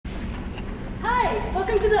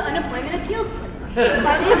Welcome to the Unemployment Appeals Clinic.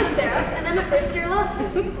 My name is Sarah, and I'm a first-year law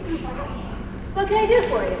student. What can I do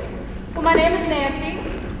for you? Well, my name is Nancy.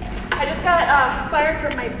 I just got fired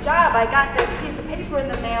from my job. I got this piece of paper in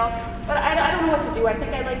the mail, but I don't know what to do. I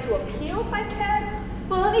think I'd like to appeal if I can.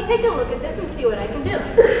 Well, let me take a look at this and see what I can do.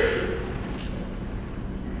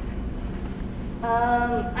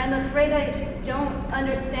 I'm afraid I don't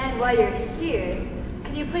understand why you're here.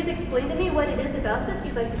 Could you please explain to me what it is about this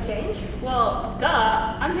you'd like to change? Well,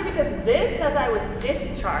 duh. I'm here because this says I was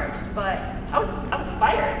discharged, but I was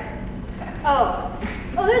fired. Oh,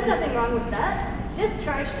 there's nothing wrong with that.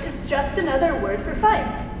 Discharged is just another word for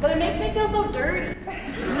fired. But it makes me feel so dirty.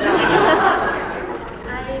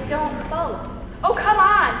 I don't follow. Oh, come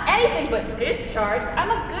on. Anything but discharged. I'm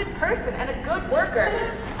a good person and a good worker.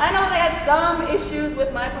 I know they had some issues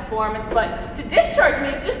with my performance, but to discharge me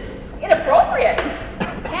is just inappropriate.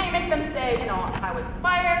 Can't you make them say, you know, I was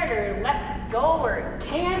fired or let go or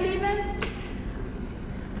canned even?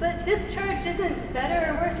 But discharged isn't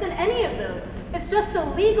better or worse than any of those. It's just the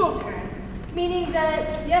legal term, meaning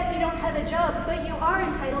that, yes, you don't have a job, but you are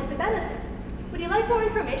entitled to benefits. Would you like more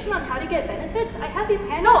information on how to get benefits? I have these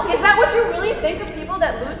handouts. No, is that what you really think of people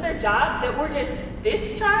that lose their job, that were just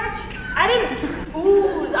discharged? I didn't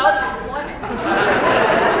ooze out of employment.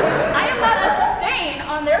 I am not a stain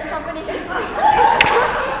on their company history.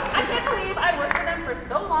 I can't believe I worked for them for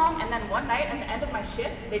so long, and then one night at the end of my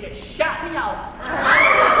shift, they just shot me out.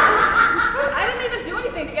 I didn't even do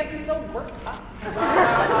anything to get them so worked up.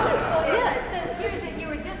 Well, yeah, it says here that you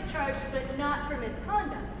were discharged, but not for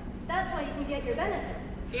misconduct. That's why you can get your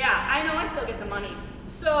benefits. Yeah, I know I still get the money.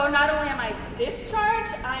 So not only am I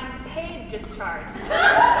discharged, I'm paid discharge.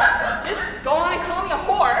 Just go on and call me a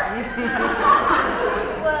whore.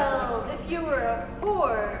 Well, if you were a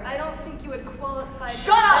whore, I don't think you would qualify.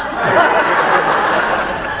 Shut up!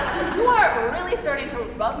 You are really starting to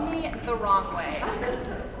rub me the wrong way.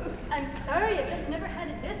 I'm sorry, I've just never had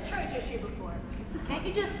a discharge issue before. Can't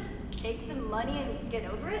you just take the money and get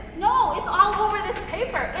over it? No, it's all over this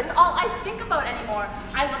paper. It's all I think about anymore.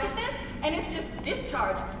 I look at this, and it's just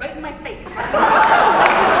discharge right in my face.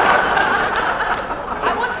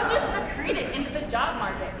 I wasn't just secreted into the job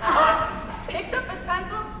market. My boss picked up his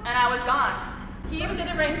pencil, and I was gone. He even did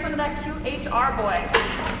it right in front of that cute HR boy.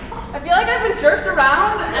 I feel like I've been jerked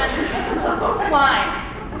around and slimed.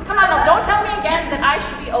 Come on, now, don't tell me again that I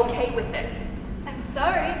should be okay with this. I'm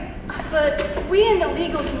sorry, but we in the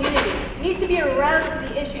legal community need to be aroused to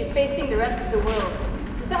the issues facing the rest of the world.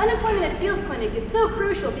 The Unemployment Appeals Clinic is so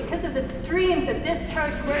crucial because of the streams of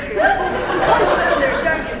discharged workers conscious in their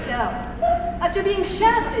darkest hour. After being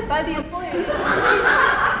shafted by the employers who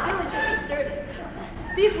diligently service,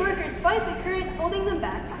 these workers fight the current holding them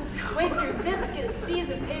back, wade through viscous seas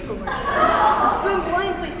of paperwork, swim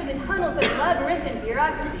blindly through the tunnels of labyrinthine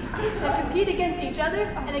bureaucracy, and compete against each other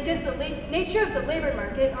and against the nature of the labor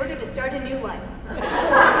market in order to start a new life.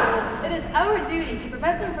 It is our duty to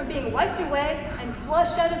prevent them from being wiped away and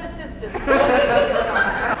flushed out of the system.